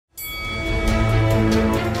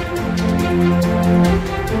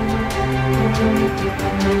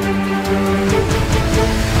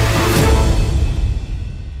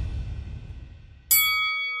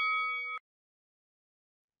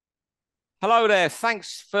Hello there.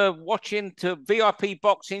 Thanks for watching to VIP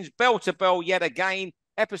Boxing's Bell to Bell yet again,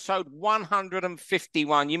 episode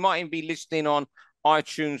 151. You might even be listening on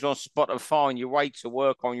iTunes or Spotify on your way to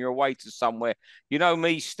work, on your way to somewhere. You know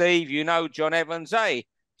me, Steve. You know John Evans. Hey,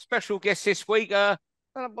 special guest this week.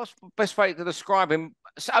 What's the best way to describe him?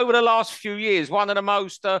 So over the last few years, one of the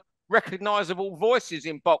most recognisable voices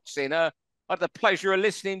in boxing. I had the pleasure of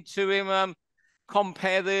listening to him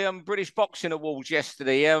compare the British Boxing Awards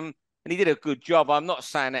yesterday. And he did a good job. I'm not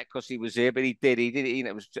saying that because he was here, but he did. He did. You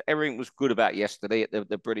know, everything was good about yesterday at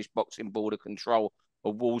the British Boxing Board of Control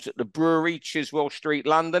Awards at the Brewery, Chiswell Street,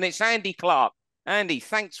 London. It's Andy Clarke. Andy,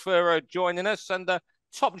 thanks for joining us. And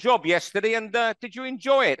top job yesterday. And did you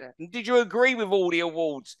enjoy it? And did you agree with all the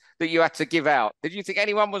awards that you had to give out? Did you think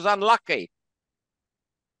anyone was unlucky?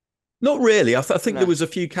 Not really. I think there No. was a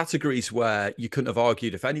few categories where you couldn't have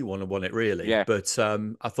argued if anyone had won it, really. Yeah. But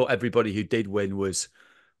I thought everybody who did win was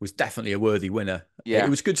definitely a worthy winner. It Yeah.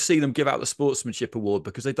 was good to see them give out the Sportsmanship Award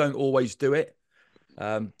because they don't always do it.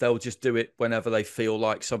 They'll just do it whenever they feel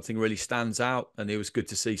like something really stands out. And it was good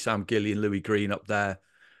to see Sam Gilly and Louis Green up there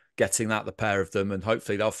getting that, the pair of them. And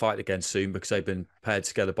hopefully they'll fight again soon because they've been paired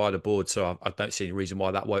together by the board. So I don't see any reason why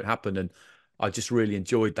that won't happen. And I just really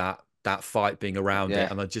enjoyed that fight being around it. Yeah.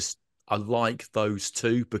 And I like those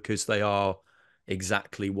two because they are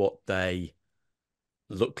exactly what they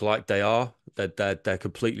look like they are. They're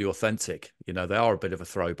completely authentic. You know, they are a bit of a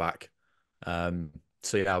throwback.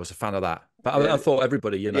 So yeah, I was a fan of that. But I Yeah. thought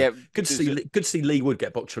everybody, Yeah. good to see Leigh Wood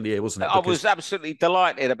get Boxer of the Year, wasn't it? I Because was absolutely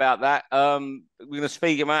delighted about that. We're going to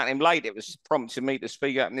speak about him late. It was prompting me to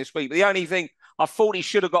speak about him this week. But the only thing I thought he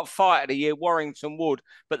should have got fight of the year, Warrington Wood.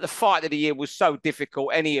 But the fight of the year was so difficult.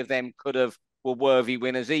 Any of them were worthy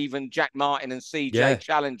winners. Even Jack Martin and CJ yeah,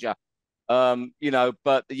 Challenger.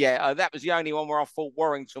 But yeah, that was the only one where I thought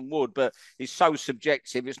Warrington Wood. But it's so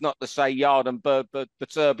subjective. It's not to say Yard and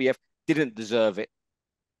Beterbiev didn't deserve it.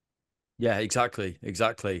 yeah, exactly.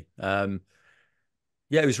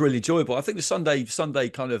 Yeah, it was really enjoyable. I think the Sunday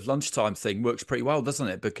kind of lunchtime thing works pretty well, doesn't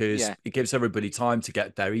it? Because Yeah. it gives everybody time to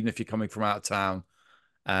get there, even if you're coming from out of town.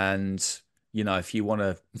 And if you want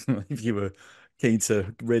to, if you were keen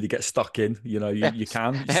to really get stuck in, you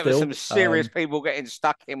can There was some still. serious people getting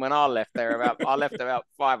stuck in when I left there. I left about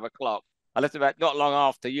 5 o'clock. I left about not long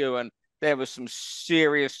after you, and there was some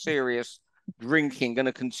serious drinking going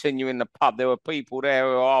to continue in the pub. There were people there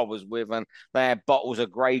who I was with, and they had bottles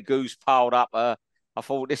of Grey Goose piled up. I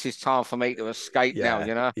thought this is time for me to escape now. Yeah,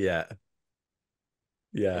 You know. yeah,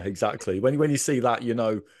 yeah, exactly. When you see that,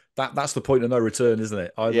 that's the point of no return, isn't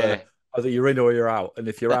it? Yeah. Either you're in or you're out. And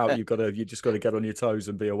if you're out, you just got to get on your toes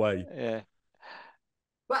and be away. Yeah.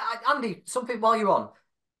 Well, Andy, something while you're on.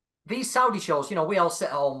 These Saudi shows, we all sit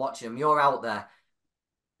at home watching them. You're out there.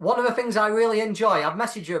 One of the things I really enjoy, I've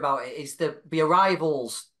messaged you about it, is the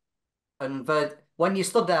arrivals. And when you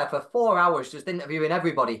stood there for 4 hours just interviewing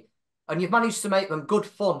everybody, and you've managed to make them good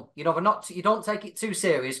fun. You don't take it too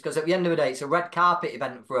serious because at the end of the day, it's a red carpet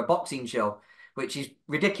event for a boxing show, which is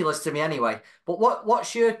ridiculous to me anyway. But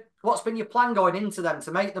what's been your plan going into them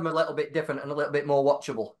to make them a little bit different and a little bit more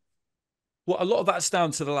watchable? Well, a lot of that's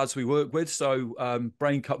down to the lads we work with. So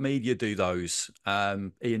Brain Cut Media do those.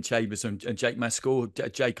 Ian Chambers and Jake Mescal.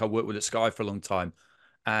 Jake I worked with at Sky for a long time.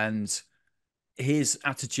 And his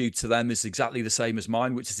attitude to them is exactly the same as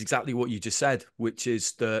mine, which is exactly what you just said, which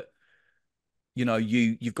is that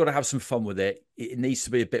you've got to have some fun with it. It needs to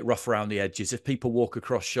be a bit rough around the edges. If people walk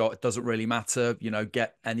across shot, it doesn't really matter.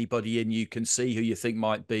 Get anybody in you can see who you think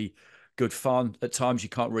might be good fun. At times you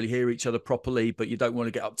can't really hear each other properly, but you don't want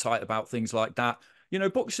to get uptight about things like that.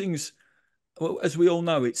 Boxing's, well, as we all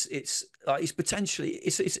know, it's potentially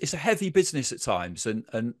it's a heavy business at times,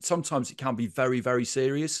 and sometimes it can be very, very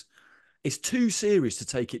serious. It's too serious to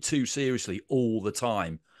take it too seriously all the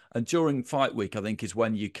time. And during fight week, I think is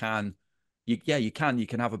when you can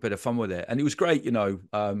have a bit of fun with it. And it was great,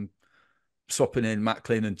 swapping in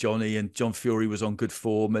Macklin and Johnny, and John Fury was on good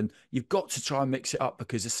form. And you've got to try and mix it up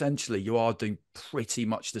because essentially you are doing pretty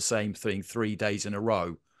much the same thing 3 days in a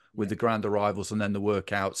row with the grand arrivals and then the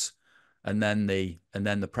workouts and then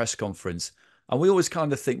the press conference. And we always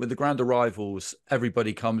kind of think with the grand arrivals,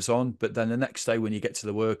 everybody comes on, but then the next day when you get to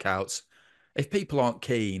the workouts, if people aren't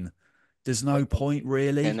keen, there's no point They're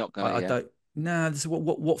really. not going to. I Yeah. don't. Nah, this is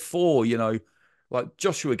what for? Like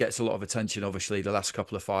Joshua gets a lot of attention, obviously, the last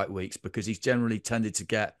couple of fight weeks because he's generally tended to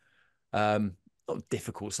get not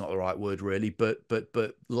difficult's not the right word really, but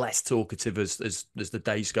less talkative as the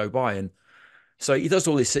days go by. And so he does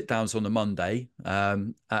all his sit downs on the Monday,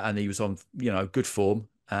 and he was on good form.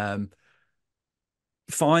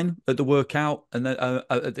 fine at the workout and then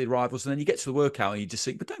at the arrivals, and then you get to the workout and you just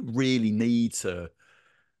think, we don't really need to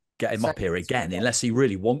get him up here again unless he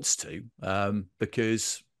really wants to,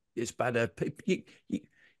 because it's better.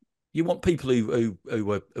 You want people who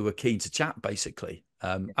are keen to chat, basically.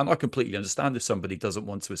 And I completely understand if somebody doesn't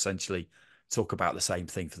want to essentially talk about the same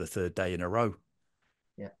thing for the third day in a row.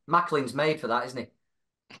 Yeah, Macklin's made for that, isn't he?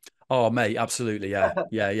 Oh, mate, absolutely, yeah,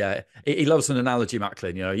 yeah. He loves an analogy,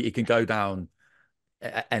 Macklin. You know, he can go down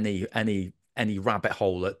any rabbit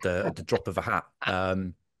hole at the drop of a hat.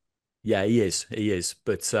 Yeah, he is.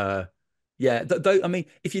 But yeah, I mean,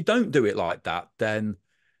 if you don't do it like that, then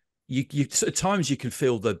you at times you can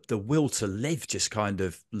feel the will to live just kind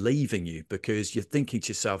of leaving you, because you're thinking to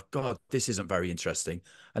yourself, God, this isn't very interesting.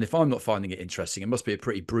 And if I'm not finding it interesting, it must be a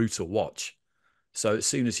pretty brutal watch. So as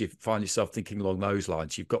soon as you find yourself thinking along those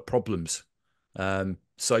lines, you've got problems.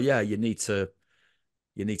 So yeah, you need to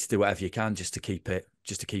do whatever you can just to keep it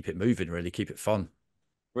moving, really keep it fun.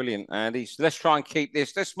 Brilliant, Andy. So let's try and keep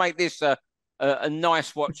this. Let's make this a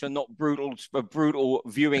nice watch and not brutal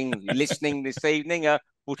viewing, listening this evening.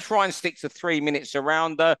 We'll try and stick to 3 minutes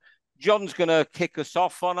around. John's going to kick us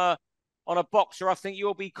off on a boxer I think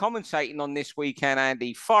you'll be commentating on this weekend,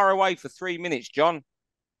 Andy. Fire away for 3 minutes, John.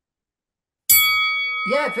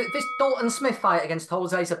 Yeah, this Dalton Smith fight against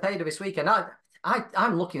Jose Zepeda this weekend,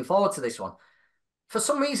 I'm looking forward to this one. For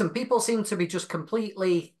some reason, people seem to be just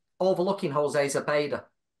completely overlooking Jose Zepeda.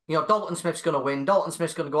 You know, Dalton Smith's going to win. Dalton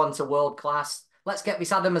Smith's going to go on to world class. Let's get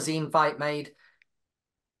this Adam Azim fight made.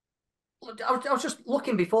 I was just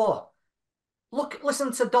looking before.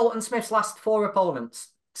 Listen to Dalton Smith's last 4 opponents.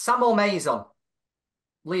 Sam O'Maison.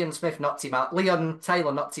 Leon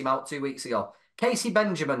Taylor knocked him out 2 weeks ago. Casey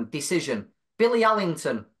Benjamin, decision. Billy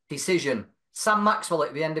Allington, decision. Sam Maxwell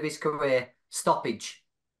at the end of his career, stoppage.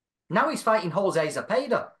 Now he's fighting Jose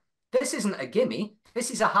Zepeda. This isn't a gimme.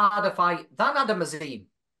 This is a harder fight than Adam Azim.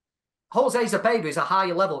 Jose Zepeda is a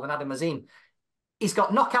higher level than Adam Azim. He's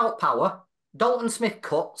got knockout power. Dalton Smith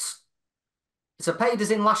cuts.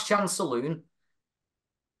 Zepeda's in last chance saloon.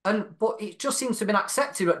 But it just seems to have been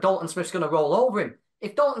accepted that Dalton Smith's going to roll over him.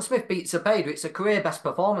 If Dalton Smith beats Zepeda, it's a career best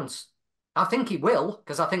performance. I think he will,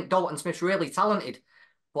 because I think Dalton Smith's really talented.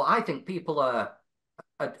 But I think people are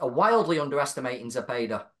wildly underestimating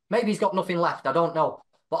Zepeda. Maybe he's got nothing left, I don't know.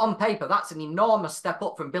 But on paper, that's an enormous step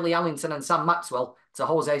up from Billy Allington and Sam Maxwell to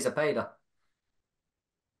Jose Zepeda.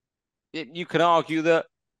 You can argue that,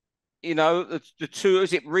 you know, the two,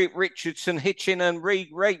 is it Richardson, Hitchin and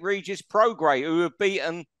Regis Prograis, who have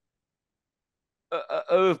beaten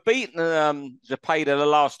Zepeda the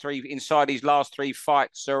last 3 inside his last 3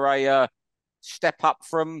 fights, are a step up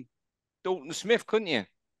from Dalton Smith, couldn't you?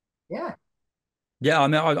 Yeah. Yeah, I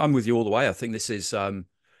mean, I'm with you all the way. I think this is a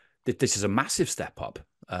massive step up.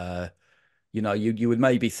 You know, you would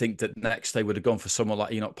maybe think that next they would have gone for someone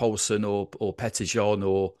like Enoch Paulson or Pettijohn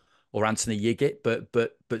or Anthony Yiggett, but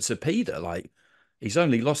Zepeda, like, he's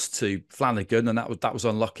only lost to Flanagan, and that was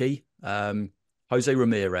unlucky. Jose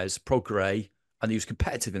Ramirez, Prograis, and he was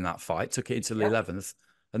competitive in that fight, took it into the 11th,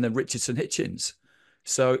 and then Richardson Hitchins.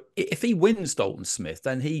 So if he wins Dalton Smith,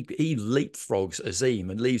 then he leapfrogs Azim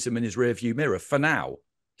and leaves him in his rearview mirror for now.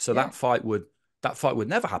 So that fight would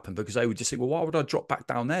never happen, because they would just think, well, why would I drop back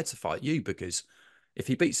down there to fight you? Because if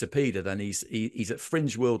he beats Zepeda, then he's at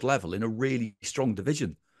fringe world level in a really strong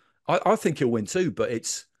division. I think he'll win too, but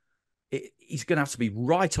he's going to have to be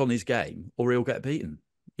right on his game or he'll get beaten.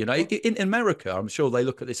 You know, in America, I'm sure they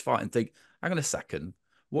look at this fight and think, hang on a second,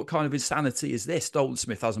 what kind of insanity is this? Dalton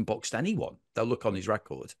Smith hasn't boxed anyone. They'll look on his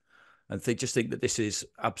record and just think that this is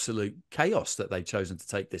absolute chaos that they've chosen to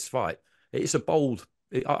take this fight. It's a bold,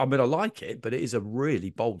 I mean, I like it, but it is a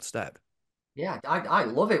really bold step. Yeah, I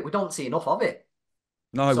love it. We don't see enough of it.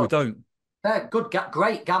 No, we don't.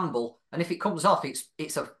 Great gamble. And if it comes off,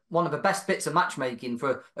 it's one of the best bits of matchmaking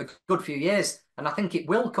for a good few years. And I think it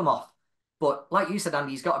will come off. But like you said,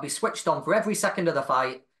 Andy, he's got to be switched on for every second of the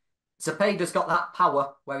fight. Zepeda's got that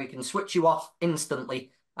power where he can switch you off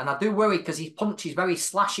instantly. And I do worry because his punch is very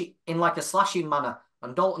slashy, in like a slashing manner.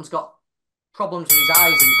 And Dalton's got problems with his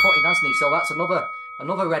eyes and cutting, hasn't he? So that's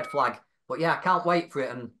another red flag. But yeah, I can't wait for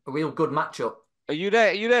it, and a real good matchup. Are you there?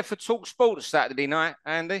 Are you there for Talk Sport Saturday night,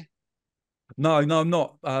 Andy? No, I'm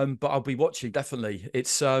not. But I'll be watching, definitely.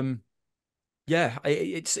 It's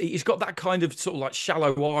he's got that kind of sort of like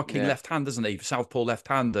shallow arcing left hand, doesn't he? Southpaw left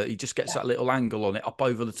hander. He just gets that little angle on it up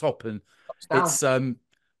over the top, and it's I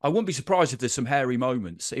wouldn't be surprised if there's some hairy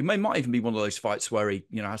moments. It might even be one of those fights where he,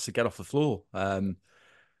 you know, has to get off the floor. And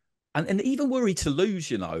even were he to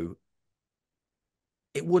lose, you know,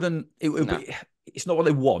 it would be, it's not what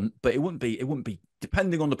they want, but it wouldn't be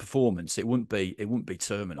depending on the performance, it wouldn't be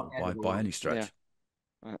terminal by any stretch.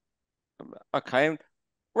 Yeah. Okay.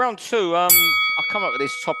 Round two. I come up with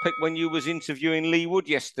this topic when you was interviewing Leigh Wood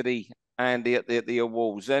yesterday, Andy, at the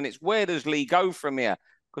awards, and it's where does Leigh go from here?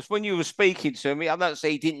 Because when you were speaking to me, I don't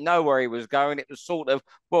say he didn't know where he was going. It was sort of,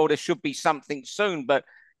 well, there should be something soon, but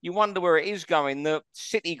you wonder where it is going. The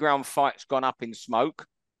City Ground fight's gone up in smoke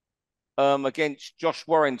against Josh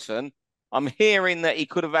Warrington. I'm hearing that he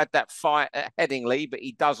could have had that fight at Headingley, but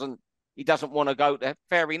he doesn't want to go there.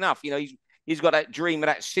 Fair enough. You know, he's got that dream of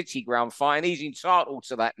that City Ground fight, and he's entitled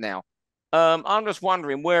to that now. I'm just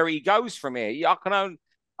wondering where he goes from here.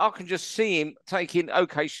 I can just see him taking,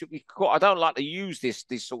 okay, should we, I don't like to use this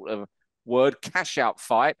sort of word, cash out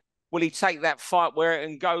fight. Will he take that fight where it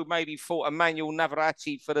and go maybe for Emmanuel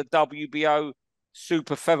Navarrete for the WBO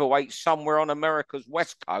super featherweight somewhere on America's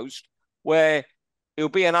West Coast, where he'll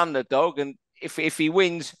be an underdog, and if he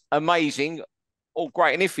wins, amazing, all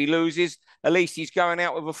great. And if he loses, at least he's going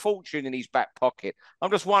out with a fortune in his back pocket. I'm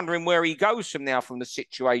just wondering where he goes from now, from the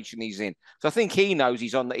situation he's in. So I think he knows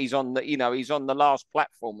he's on the last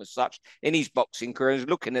platform as such in his boxing career, and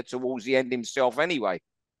looking at towards the end himself anyway.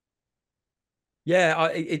 Yeah,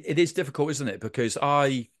 it is difficult, isn't it? Because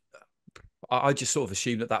I just sort of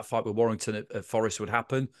assumed that fight with Warrington at Forest would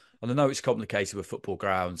happen. And I know it's complicated with football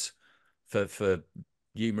grounds for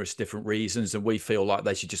numerous different reasons, and we feel like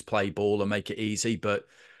they should just play ball and make it easy, but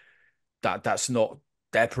that's not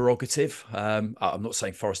their prerogative. I'm not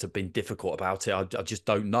saying Forest have been difficult about it. I just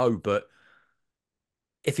don't know. But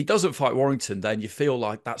if he doesn't fight Warrington, then you feel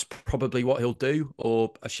like that's probably what he'll do,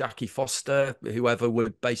 or a Shaki Foster, whoever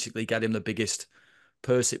would basically get him the biggest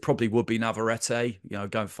purse. It probably would be Navarrete,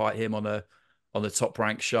 go and fight him on a top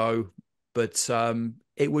ranked show. But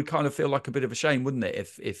it would kind of feel like a bit of a shame, wouldn't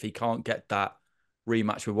it, if he can't get that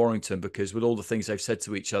rematch with Warrington, because with all the things they've said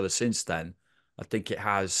to each other since then, I think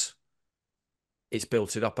it's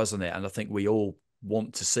built it up, hasn't it? And I think we all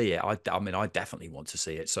want to see it. I mean, I definitely want to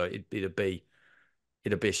see it. So it'd be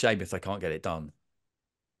a shame if they can't get it done.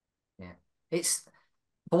 Yeah, it's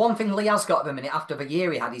the one thing Leigh has got at the minute. After the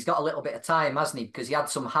year he's got a little bit of time, hasn't he? Because he had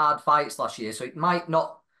some hard fights last year, so it might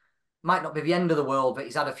not be the end of the world, but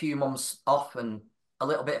he's had a few months off and a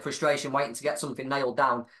little bit of frustration waiting to get something nailed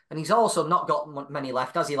down. And he's also not got many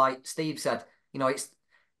left, has he? Like Steve said, it's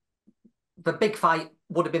the big fight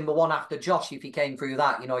would have been the one after Josh if he came through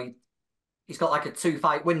that. He's got like a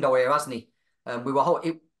 2-fight window here, hasn't he?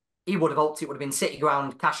 He would have hoped it would have been City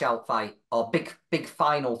Ground cash out fight or big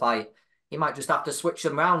final fight. He might just have to switch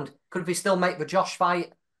them around. Could we still make the Josh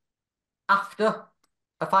fight after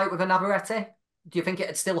a fight with a Navarrete? Do you think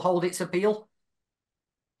it'd still hold its appeal?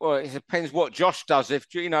 Well, it depends what Josh does. If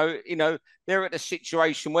they're at a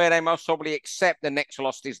situation where they most probably accept the next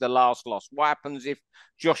loss is the last loss. What happens if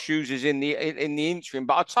Josh uses in the interim?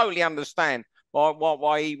 But I totally understand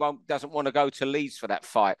why he doesn't want to go to Leeds for that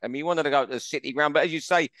fight. I mean, he wanted to go to the City Ground, but as you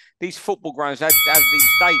say, these football grounds have these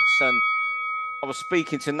dates. And I was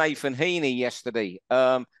speaking to Nathan Heaney yesterday,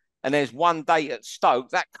 and there's one date at Stoke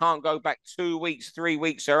that can't go back 2 weeks, 3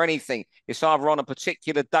 weeks, or anything. It's either on a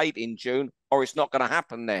particular date in June or it's not going to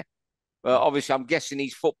happen there. Obviously, I'm guessing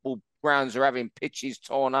these football grounds are having pitches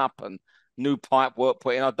torn up and new pipe work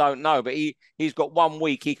put in. I don't know, but he's got 1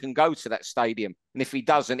 week he can go to that stadium, and if he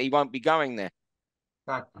doesn't, he won't be going there.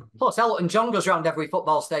 Right. Plus, Elton John goes around every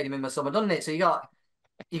football stadium in the summer, doesn't it? So you got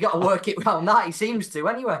to work it around that. He seems to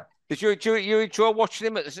anyway. Did you enjoy watching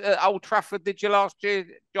him at Old Trafford? Did you last year,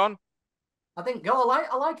 John? I think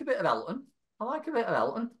I like a bit of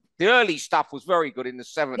Elton. The early stuff was very good in the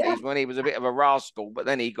 70s when he was a bit of a rascal, but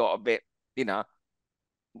then he got a bit, middle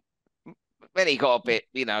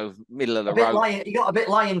of the road. He got a bit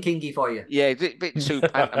Lion Kingy for you. Yeah, a bit too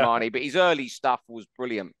pantomime, but his early stuff was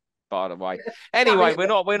brilliant, by the way. Anyway, we're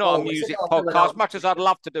not a music podcast, much as I'd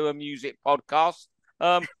love to do a music podcast.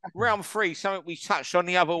 Round 3, something we touched on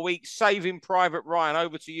the other week, Saving Private Ryan.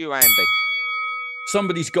 Over to you, Andy.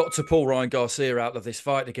 Somebody's got to pull Ryan Garcia out of this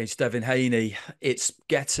fight against Devin Haney. It's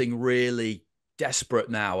getting really desperate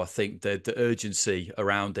now, I think, the urgency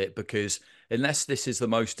around it, because unless this is the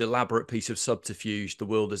most elaborate piece of subterfuge the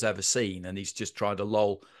world has ever seen, and he's just trying to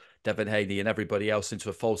lull Devin Haney and everybody else into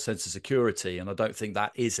a false sense of security, and I don't think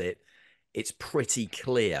that is it, it's pretty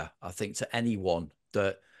clear, I think, to anyone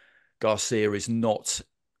that Garcia is not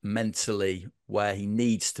mentally where he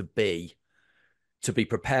needs to be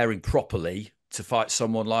preparing properly to fight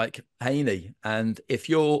someone like Haney. And if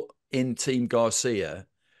you're in Team Garcia,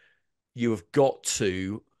 you have got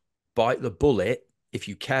to bite the bullet if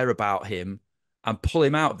you care about him and pull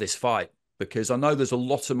him out of this fight, because I know there's a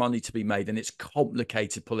lot of money to be made and it's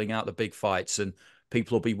complicated pulling out the big fights, and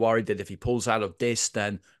people will be worried that if he pulls out of this,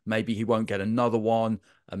 then maybe he won't get another one.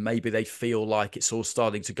 And maybe they feel like it's all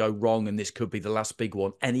starting to go wrong and this could be the last big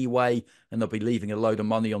one anyway. And they'll be leaving a load of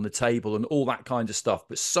money on the table and all that kind of stuff.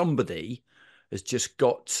 But somebody has just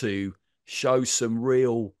got to show some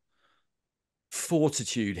real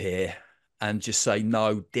fortitude here and just say,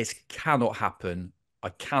 no, this cannot happen. I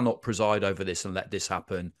cannot preside over this and let this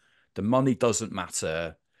happen. The money doesn't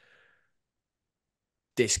matter.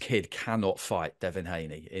 This kid cannot fight Devin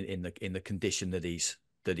Haney in the condition that he's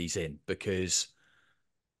in, because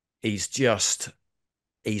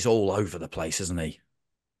he's all over the place, isn't he?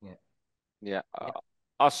 Yeah.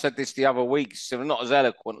 I said this the other week, so not as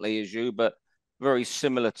eloquently as you, but very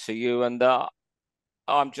similar to you. And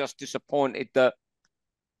I'm just disappointed that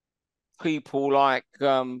people like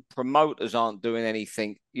promoters aren't doing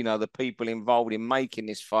anything. You know, the people involved in making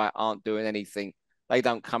this fight aren't doing anything. They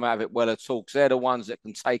don't come out of it well at all, because they're the ones that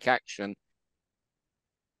can take action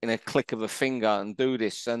in a click of a finger and do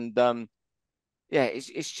this. And yeah,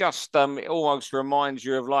 it's just it almost reminds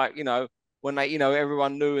you of, like, you know, when they, you know,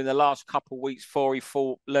 everyone knew in the last couple of weeks before he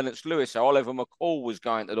fought Lennox Lewis, so Oliver McCall was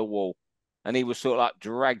going to the wall, and he was sort of like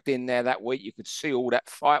dragged in there that week. You could see all that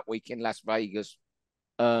fight week in Las Vegas.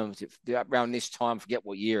 Around this time, forget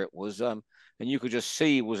what year it was, and you could just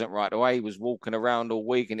see he wasn't right. The way he was walking around all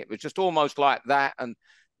week, and it was just almost like that. And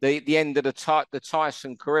the end of the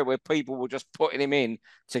Tyson career, where people were just putting him in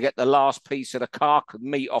to get the last piece of the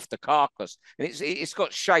meat off the carcass, and it's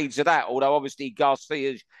got shades of that. Although obviously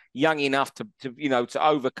Garcia's young enough to you know, to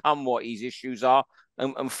overcome what his issues are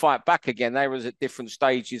and fight back again. They was at different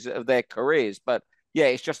stages of their careers, but yeah,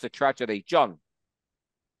 it's just a tragedy, John.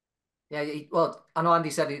 Yeah, well, I know Andy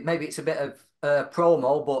said maybe it's a bit of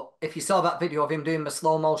promo, but if you saw that video of him doing the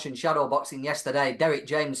slow motion shadow boxing yesterday, Derek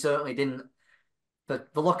James certainly didn't. The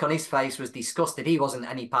look on his face was disgusted. He wasn't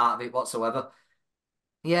any part of it whatsoever.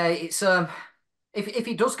 Yeah, it's if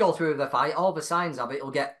he does go through the fight, all the signs of it,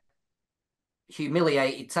 he'll get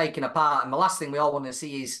humiliated, taken apart, and the last thing we all want to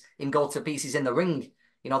see is him go to pieces in the ring.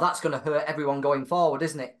 You know, that's going to hurt everyone going forward,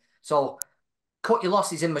 isn't it? So cut your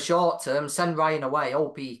losses in the short term, send Ryan away,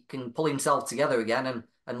 hope he can pull himself together again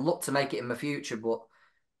and look to make it in the future. But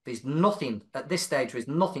there's nothing, at this stage, there's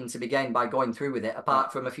nothing to be gained by going through with it,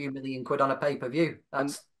 apart from a few million quid on a pay-per-view.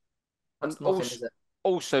 That's nothing, also, is it?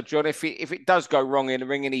 Also, John, if it does go wrong in the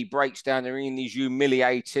ring and he breaks down the ring and he's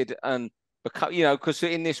humiliated and you know, because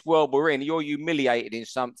in this world we're in, you're humiliated in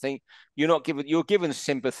something. You're given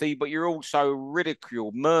sympathy, but you're also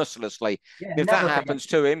ridiculed mercilessly. Yeah, if that never happens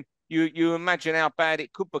forget. to him, you imagine how bad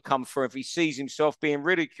it could become for him if he sees himself being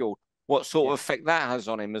ridiculed. What sort of effect that has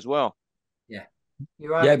on him as well. Yeah,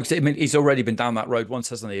 you're right. Yeah, because I mean, he's already been down that road once,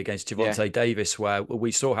 hasn't he, against Gervonta Davis, where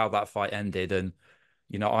we saw how that fight ended. And,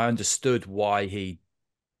 you know, I understood why he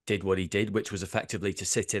did what he did, which was effectively to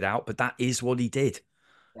sit it out. But that is what he did.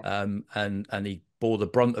 Yeah. And he bore the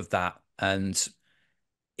brunt of that. And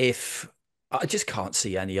if I just can't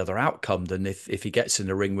see any other outcome than if he gets in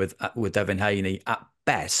the ring with Devin Haney, at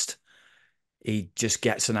best, he just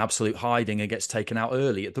gets an absolute hiding and gets taken out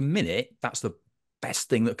early. At the minute, that's the best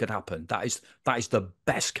thing that could happen. That is the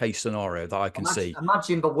best case scenario that I can see.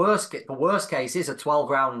 Imagine the worst case is a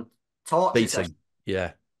 12-round torture beating. session.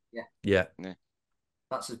 Yeah.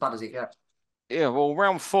 That's as bad as it gets. Yeah, well,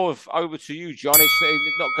 round 4, over to you, John.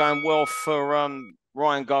 It's not going well for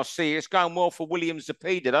Ryan Garcia. It's going well for William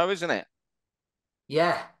Zepeda, though, isn't it?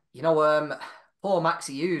 Yeah, you know, poor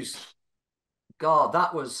Maxi Hughes. God,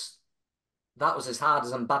 that was as hard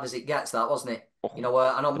and bad as it gets, that, wasn't it? You know,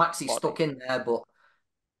 I know Maxi stuck in there, but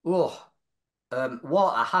what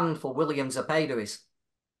a handful William Zepeda is.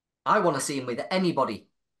 I want to see him with anybody,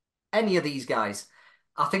 any of these guys.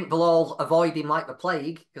 I think they'll all avoid him like the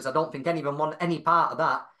plague, because I don't think any of them want any part of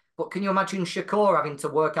that. But can you imagine Shakur having to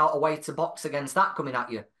work out a way to box against that coming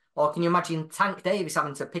at you? Or can you imagine Tank Davis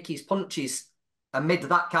having to pick his punches amid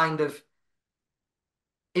that kind of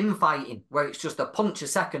infighting, where it's just a punch a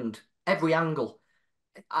second, every angle?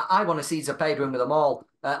 I want to see Zepeda in with them all.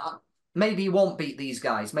 Maybe he won't beat these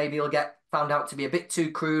guys. Maybe he'll get found out to be a bit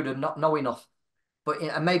too crude and not know enough.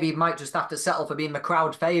 But maybe he might just have to settle for being the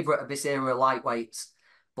crowd favourite of this era of lightweights.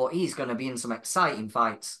 But he's going to be in some exciting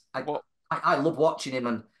fights. I love watching him,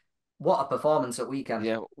 and what a performance at weekend.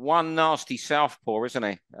 Yeah, one nasty southpaw, isn't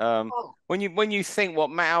he? When you think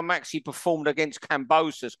how Maxi performed against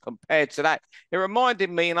Cambosos compared to that, it reminded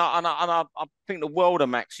me, and I think the world of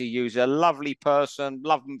Maxi Hughes. A lovely person,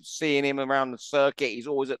 love seeing him around the circuit. He's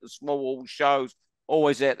always at the small shows,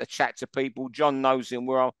 always there to chat to people. John knows him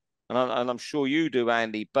well, and I'm sure you do,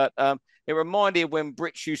 Andy. But it reminded me when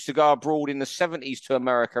Brits used to go abroad in the 70s to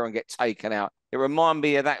America and get taken out. It reminded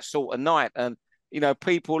me of that sort of night. And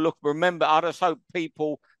people remember. I just hope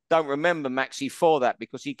people don't remember Maxie for that,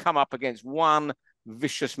 because he come up against one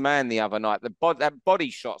vicious man the other night. That body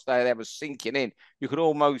shots there was sinking in. You could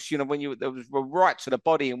almost, when there was right to the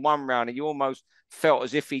body in one round, and you almost felt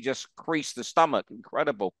as if he just creased the stomach.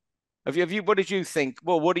 Incredible. What did you think?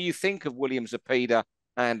 Well, what do you think of William Zepeda,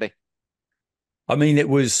 Andy? I mean, it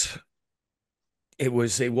was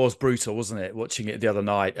brutal, wasn't it? Watching it the other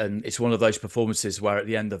night, and it's one of those performances where at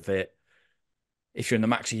the end of it, if you're in the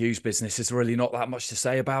Maxi Hughes business, there's really not that much to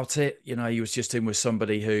say about it. He was just in with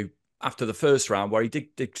somebody who, after the first round, where he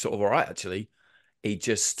did sort of all right actually, he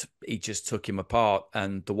just took him apart,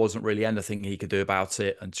 and there wasn't really anything he could do about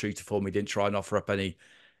it. And true to form, he didn't try and offer up any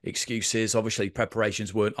excuses. Obviously,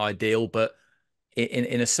 preparations weren't ideal, but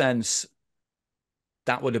in a sense,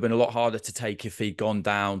 that would have been a lot harder to take if he'd gone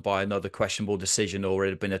down by another questionable decision, or it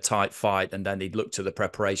had been a tight fight, and then he'd looked at the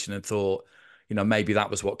preparation and thought, maybe that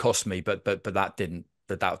was what cost me. But that didn't.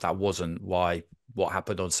 That wasn't why. What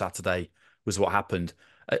happened on Saturday was what happened.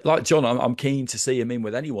 Like John, I'm keen to see him in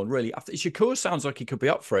with anyone really. Shakur sounds like he could be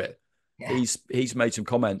up for it. Yeah. He's made some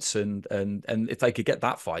comments, and if they could get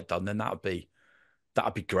that fight done, then that'd be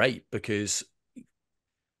great, because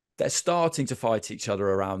they're starting to fight each other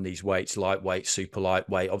around these weights, lightweight, super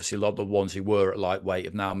lightweight. Obviously, a lot of the ones who were at lightweight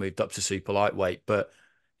have now moved up to super lightweight. But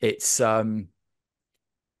it's someone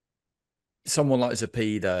like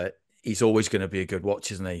Zepeda, he's always going to be a good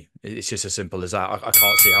watch, isn't he? It's just as simple as that. I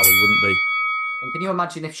can't see how he wouldn't be. And can you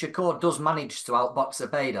imagine if Shakur does manage to outbox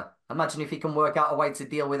Zepeda? Imagine if he can work out a way to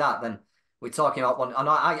deal with that, then we're talking about one. And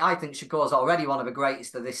I think Shakur's already one of the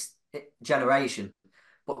greatest of this generation.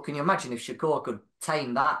 But can you imagine if Shakur could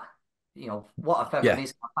tame that? What a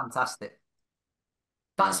feminism. Yeah. Fantastic.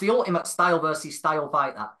 That's the ultimate style versus style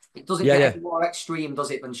fight, that. It doesn't get any more extreme, does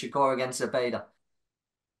it, than Shakur against Zepeda?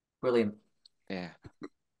 Brilliant. Yeah.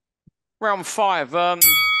 Round 5.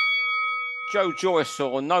 Joe Joyce,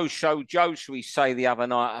 or no-show Joe, should we say, the other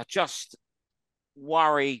night. I just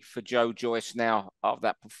worry for Joe Joyce now after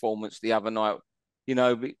that performance the other night.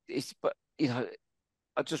 I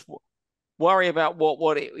just worry about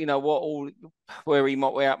where he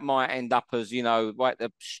might end up as, like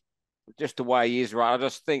just the way he is, right? I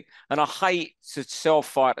just think, and I hate to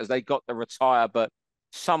self-fighters, they got to retire, but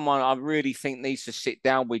someone I really think needs to sit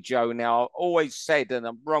down with Joe now. I've always said, and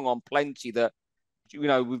I'm wrong on plenty, that,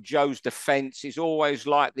 with Joe's defense, it's always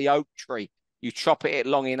like the oak tree. You chop it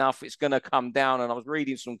long enough, it's going to come down. And I was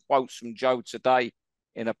reading some quotes from Joe today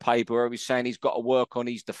in a paper where he was saying he's got to work on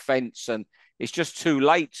his defense, and it's just too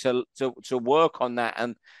late to work on that.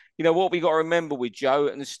 And what we got to remember with Joe,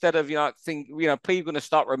 and instead of people are going to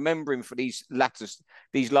start remembering for these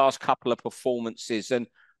last couple of performances. And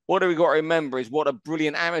what we got to remember is what a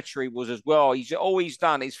brilliant amateur he was as well. He's always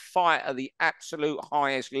done his fight at the absolute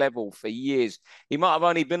highest level for years. He might have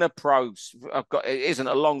only been a pro. It isn't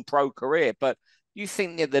a long pro career, but you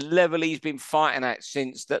think that the level he's been fighting at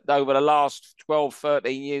since that over the last 12,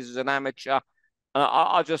 13 years as an amateur,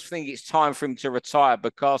 I just think it's time for him to retire,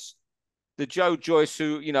 because the Joe Joyce,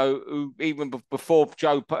 who even before the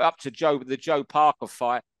Joe Parker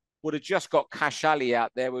fight, would have just got Cash Ali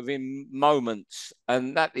out there within moments,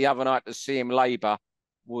 and that the other night to see him labour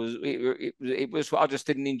was I just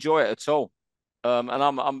didn't enjoy it at all. And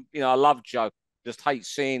I love Joe, just hate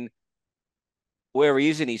seeing where he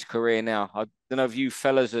is in his career now. I don't know if you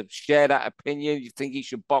fellas have shared that opinion. You think he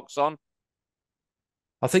should box on?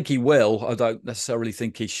 I think he will. I don't necessarily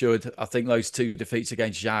think he should. I think those 2 defeats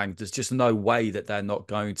against Zhang, there's just no way that they're not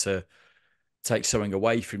going to take something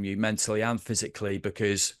away from you mentally and physically,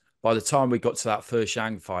 because by the time we got to that first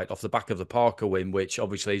Zhang fight off the back of the Parker win, which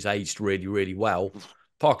obviously has aged really, really well.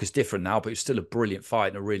 Parker's different now, but it's still a brilliant fight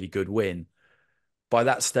and a really good win. By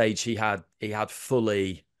that stage, he had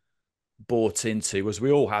fully bought into, as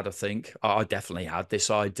we all had, I think, I definitely had,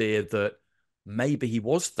 this idea that maybe he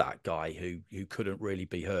was that guy who couldn't really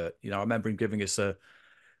be hurt. I remember him giving us a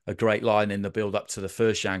great line in the build up to the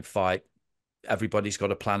first Zhang fight. Everybody's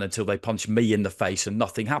got a plan until they punch me in the face and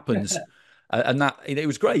nothing happens. And that, it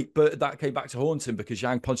was great, but that came back to haunt him, because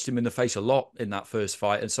Zhang punched him in the face a lot in that first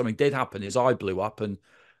fight, and something did happen. His eye blew up, and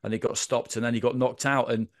he got stopped, and then he got knocked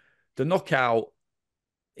out. And the knockout,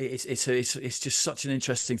 it's just such an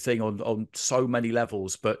interesting thing on so many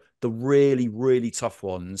levels. But the really, really tough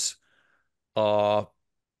ones are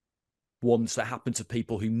ones that happen to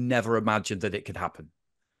people who never imagined that it could happen.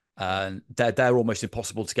 And they're almost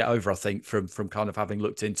impossible to get over, I think, from kind of having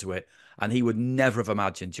looked into it. And he would never have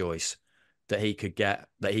imagined, Joyce, that he could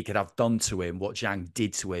have done to him what Zhang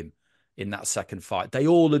did to him in that second fight. They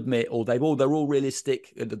all admit, or they're all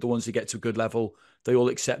realistic, the ones who get to a good level. They all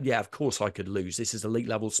accept, yeah, of course I could lose. This is elite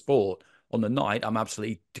level sport. on the night, I'm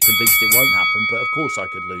absolutely convinced it won't happen. But of course I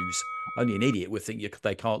could lose. Only an idiot would think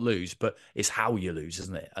they can't lose, but it's how you lose,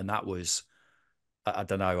 isn't it? And that was, I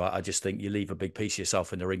don't know. I just think you leave a big piece of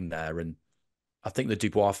yourself in the ring there, and I think the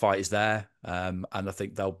Dubois fight is there, and I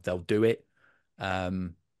think they'll do it.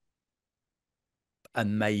 And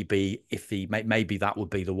maybe maybe that would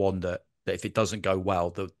be the one that if it doesn't go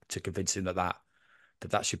well, to convince him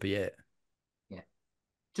that should be it. Yeah,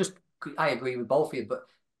 I agree with both of you, but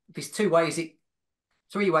if it's three ways: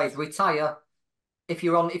 retire. If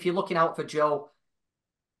you're looking out for Joe,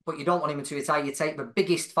 but you don't want him to retire, you take the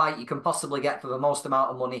biggest fight you can possibly get for the most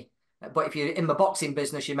amount of money. But if you're in the boxing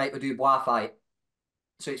business, you make the Dubois fight.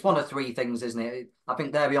 So it's one of three things, isn't it? I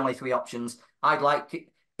think they're the only three options.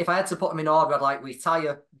 If I had to put them in order, I'd like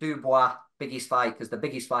retire, Dubois, biggest fight, because the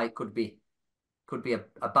biggest fight could be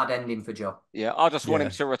a bad ending for Joe. Yeah, I just want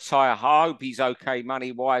him to retire. I hope he's okay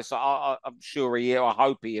money-wise. I'm sure he is. I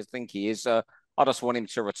hope he is. I think he is. I just want him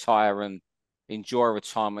to retire and enjoy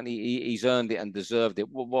retirement. He's earned it and deserved it.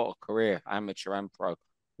 What a career, amateur and pro.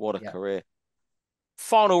 What a career.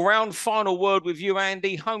 Final round, final word with you,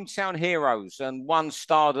 Andy. Hometown heroes, and one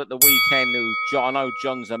starred at the weekend who I know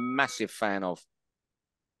John's a massive fan of.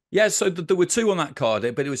 Yeah, so there were two on that card,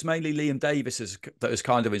 but it was mainly Liam Davis that has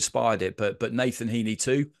kind of inspired it, but Nathan Heaney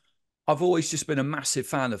too. I've always just been a massive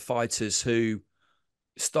fan of fighters who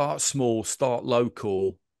start small, start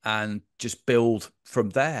local, and just build from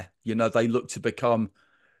there. You know, they look to become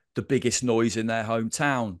the biggest noise in their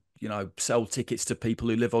hometown. You know, sell tickets to people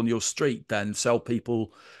who live on your street, then sell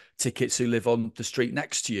people tickets who live on the street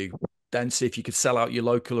next to you. Then see if you could sell out your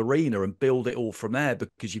local arena and build it all from there,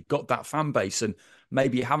 because you've got that fan base and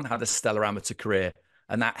maybe you haven't had a stellar amateur career.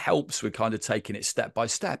 And that helps with kind of taking it step by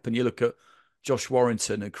step. And you look at Josh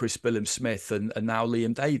Warrington and Chris Billham-Smith and now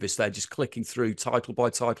Liam Davis, they're just clicking through title by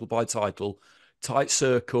title by title, tight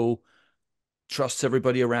circle, trusts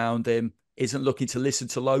everybody around him, isn't looking to listen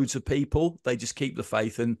to loads of people. They just keep the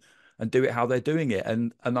faith and do it how they're doing it.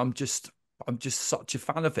 And I'm just such a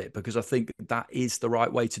fan of it, because I think that is the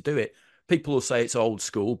right way to do it. People will say it's old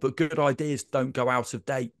school, but good ideas don't go out of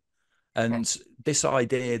date. And this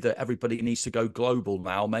idea that everybody needs to go global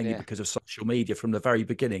now, mainly because of social media from the very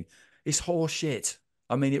beginning, is horseshit.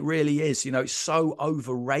 I mean, it really is. You know, it's so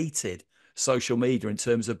overrated, social media, in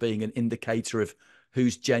terms of being an indicator of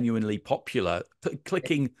who's genuinely popular.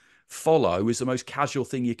 Clicking follow is the most casual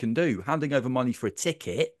thing you can do. Handing over money for a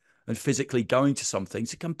ticket and physically going to something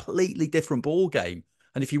is a completely different ball game.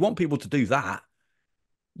 And if you want people to do that,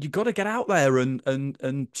 you've got to get out there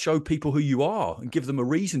and show people who you are and give them a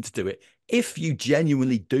reason to do it. If you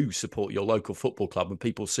genuinely do support your local football club and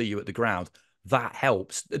people see you at the ground, that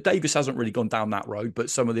helps. Davis hasn't really gone down that road, but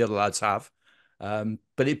some of the other lads have. But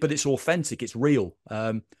it's authentic. It's real.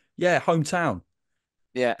 Hometown.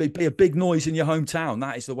 Yeah. Be a big noise in your hometown.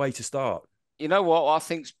 That is the way to start. You know what I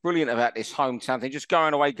think's brilliant about this hometown thing? Just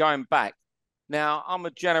going back. Now, I'm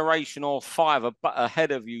a generation or five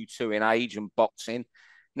ahead of you two in age and boxing.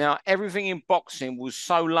 Now, everything in boxing was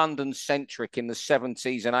so London-centric in the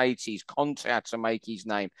 70s and 80s. Conte had to make his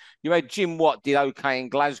name. You had Jim Watt did okay in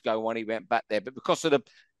Glasgow when he went back there, but because of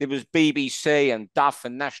there was BBC and Duff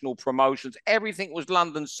and national promotions, everything was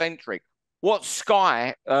London-centric. What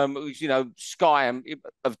Sky, Sky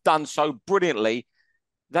have done so brilliantly,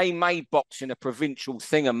 they made boxing a provincial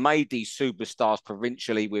thing and made these superstars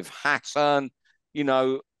provincially with Hatton,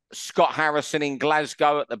 Scott Harrison in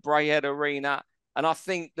Glasgow at the Braehead Arena. And I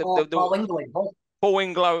think that Paul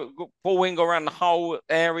Wingo around the whole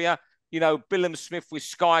area, Billham-Smith with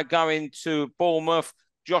Sky going to Bournemouth,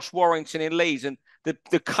 Josh Warrington in Leeds. And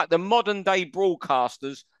the modern day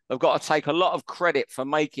broadcasters have got to take a lot of credit for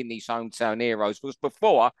making these hometown heroes, because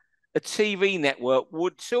before, a TV network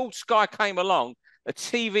till Sky came along, a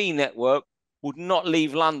TV network would not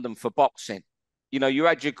leave London for boxing. You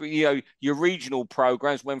had your regional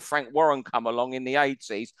programs when Frank Warren come along in the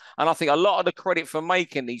 80s. And I think a lot of the credit for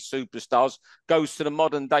making these superstars goes to the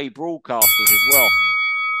modern day broadcasters as well.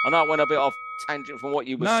 I know I went a bit off tangent from what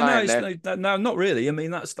you were saying there. No, not really. I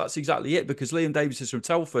mean, that's exactly it, because Liam Davis is from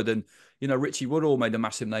Telford, and, Richie Woodall made a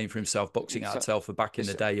massive name for himself boxing out of Telford back in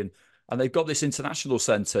the day. And they've got this international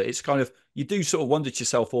centre. It's kind of, you do sort of wonder to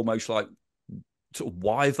yourself almost like, sort of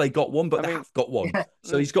why have they got one? But they have got one. Yeah.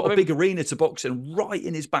 So he's got a big arena to box in right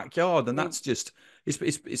in his backyard, and that's just it's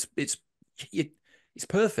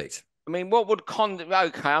perfect. I mean, what would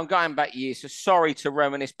okay, I'm going back years, so sorry to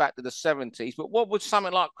reminisce back to the 70s, but what would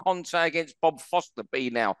something like Conte against Bob Foster be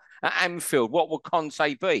now at Anfield? What would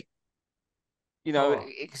Conte be?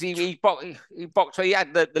 Because he boxed. He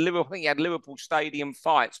had the Liverpool. I think he had Liverpool Stadium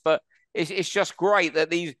fights, but it's just great that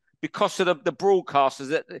these because of the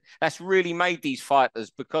broadcasters that's really made these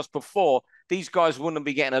fighters. Because before, these guys wouldn't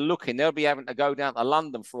be getting a look in. They'll be having to go down to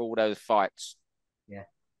London for all those fights. Yeah.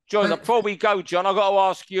 John, before we go, John, I've got to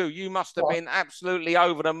ask you, you must have been absolutely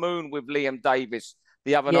over the moon with Liam Davis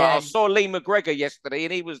the other night. I saw Lee McGregor yesterday,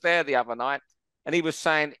 and he was there the other night, and he was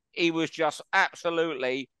saying he was just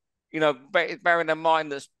absolutely, bearing in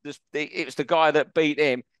mind that it was the guy that beat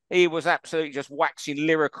him, he was absolutely just waxing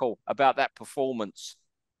lyrical about that performance.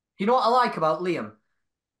 You know what I like about Liam?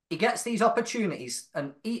 He gets these opportunities,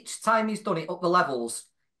 and each time he's done it up the levels,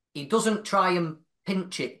 he doesn't try and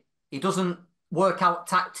pinch it. He doesn't work out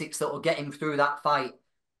tactics that will get him through that fight.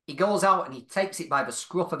 He goes out and he takes it by the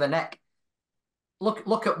scruff of the neck.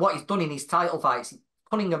 Look at what he's done in his title fights,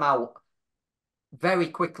 putting him out very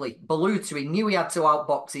quickly. Baluta, he knew he had to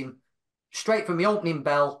outbox him. Straight from the opening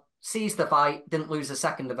bell, seized the fight, didn't lose a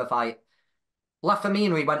second of a fight.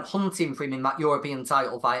 Lafemina, he went hunting for him in that European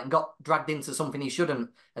title fight and got dragged into something he shouldn't.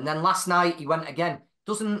 And then last night, he went again.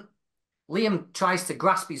 Liam tries to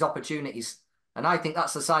grasp his opportunities, and I think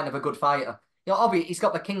that's a sign of a good fighter. Obviously, he's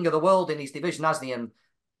got the king of the world in his division, hasn't he? And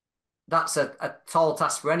that's a tall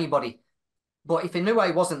task for anybody. But if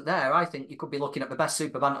Inoue wasn't there, I think you could be looking at the best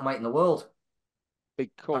super bantamweight in the world.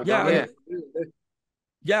 Big call.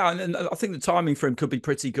 Yeah, and I think the timing for him could be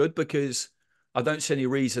pretty good, because I don't see any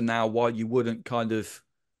reason now why you wouldn't kind of.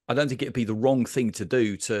 I don't think it'd be the wrong thing to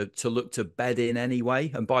do to look to bed in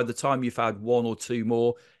anyway. And by the time you've had one or two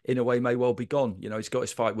more, Inoue may well be gone. He's got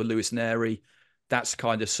his fight with Lewis Neri. That's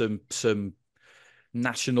kind of some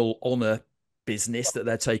national honor business that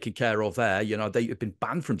they're taking care of there. They've been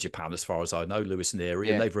banned from Japan as far as I know, Lewis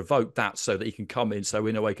Neri, and they've revoked that so that he can come in so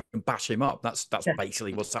Inoue can bash him up. That's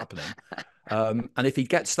basically what's happening. And if he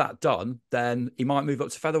gets that done, then he might move up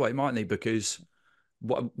to featherweight, mightn't he? Because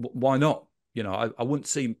why not? I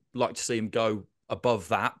wouldn't like to see him go above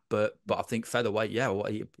that, but I think featherweight,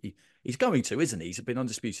 he's going to, isn't he? He's been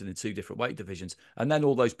undisputed in two different weight divisions, and then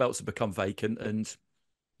all those belts have become vacant, and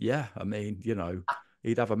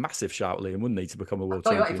he'd have a massive shout, Liam, wouldn't he, to become a world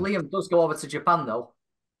champion? If Liam does go over to Japan, though,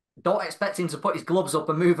 don't expect him to put his gloves up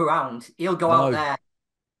and move around. He'll go out there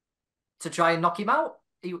to try and knock him out.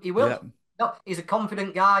 He will. Yeah. No, he's a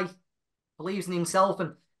confident guy, believes in himself,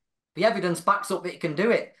 and the evidence backs up that he can do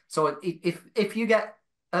it. So if you get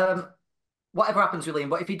whatever happens with Liam,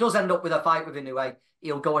 but if he does end up with a fight with Inoue,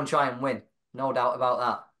 he'll go and try and win. No doubt about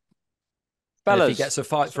that. Fellas, if he gets a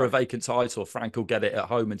fight for a vacant title, Frank will get it at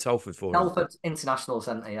home in Telford for him. Telford International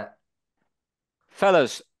Centre, yeah.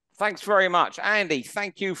 Fellas, thanks very much. Andy,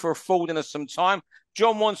 thank you for affording us some time.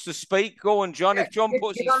 John wants to speak. Go on, John. If John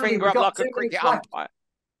puts his finger up like a cricket umpire.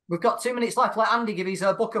 We've got 2 minutes left. Let Andy give his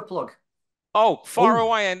booker plug. Oh, far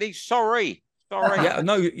away, Andy. Sorry. I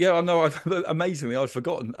know. Amazingly, I'd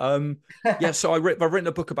forgotten. So I've written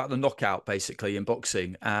a book about the knockout, basically, in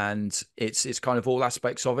boxing, and it's kind of all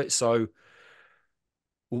aspects of it. So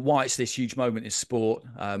why it's this huge moment in sport,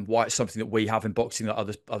 why it's something that we have in boxing that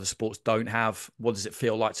other sports don't have. What does it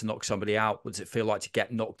feel like to knock somebody out? What does it feel like to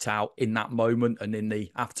get knocked out in that moment and in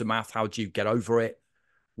the aftermath? How do you get over it?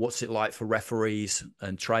 What's it like for referees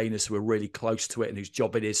and trainers who are really close to it and whose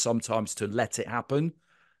job it is sometimes to let it happen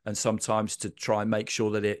and sometimes to try and make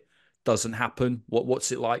sure that it doesn't happen?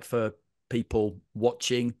 What's it like for people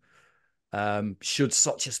watching? Should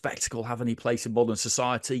such a spectacle have any place in modern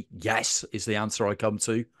society? Yes, is the answer I come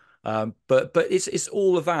to. But it's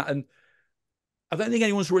all of that, and I don't think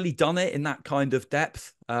anyone's really done it in that kind of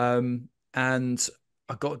depth. And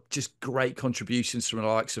I got just great contributions from the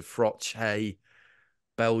likes of Froch, Hay,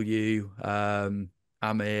 Bellew,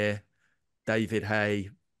 Amir, David Hay,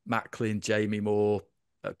 Macklin, Jamie Moore,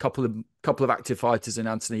 a couple of active fighters in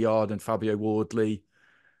Anthony Yard and Fabio Wardley.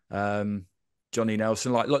 Johnny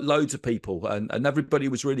Nelson, like loads of people, and everybody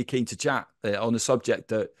was really keen to chat on a subject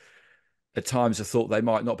that at times I thought they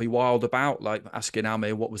might not be wild about, like asking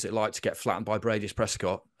Amir what was it like to get flattened by Brady's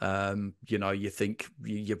Prescott. You think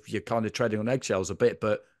you're kind of treading on eggshells a bit,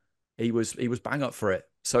 but he was bang up for it.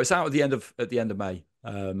 So it's out at the end of May,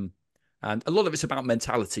 and a lot of it's about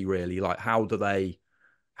mentality, really. Like how do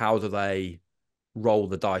they roll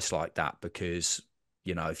the dice like that? Because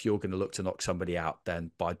if you're going to look to knock somebody out,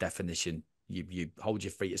 then by definition you hold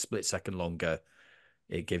your feet a split second longer.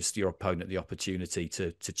 It gives your opponent the opportunity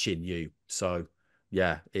to chin you. So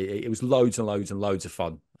yeah, it was loads and loads and loads of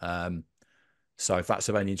fun. So if that's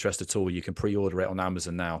of any interest at all, you can pre-order it on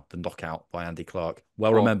Amazon now. The Knockout by Andy Clarke.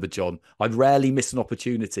 Well remembered, John. I'd rarely miss an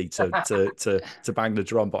opportunity to bang the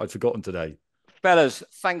drum, but I'd forgotten today. Fellas,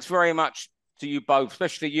 thanks very much to you both,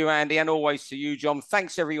 especially you, Andy, and always to you, John.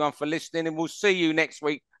 Thanks, everyone, for listening, and we'll see you next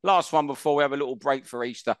week. Last one before we have a little break for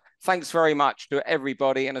Easter. Thanks very much to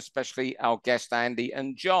everybody, and especially our guest, Andy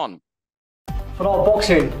and John. For all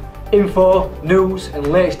boxing info, news, and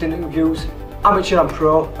latest interviews, amateur and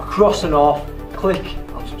pro, across the north, click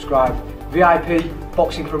and subscribe. VIP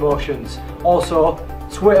Boxing Promotions. Also,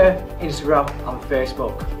 Twitter, Instagram, and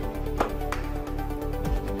Facebook.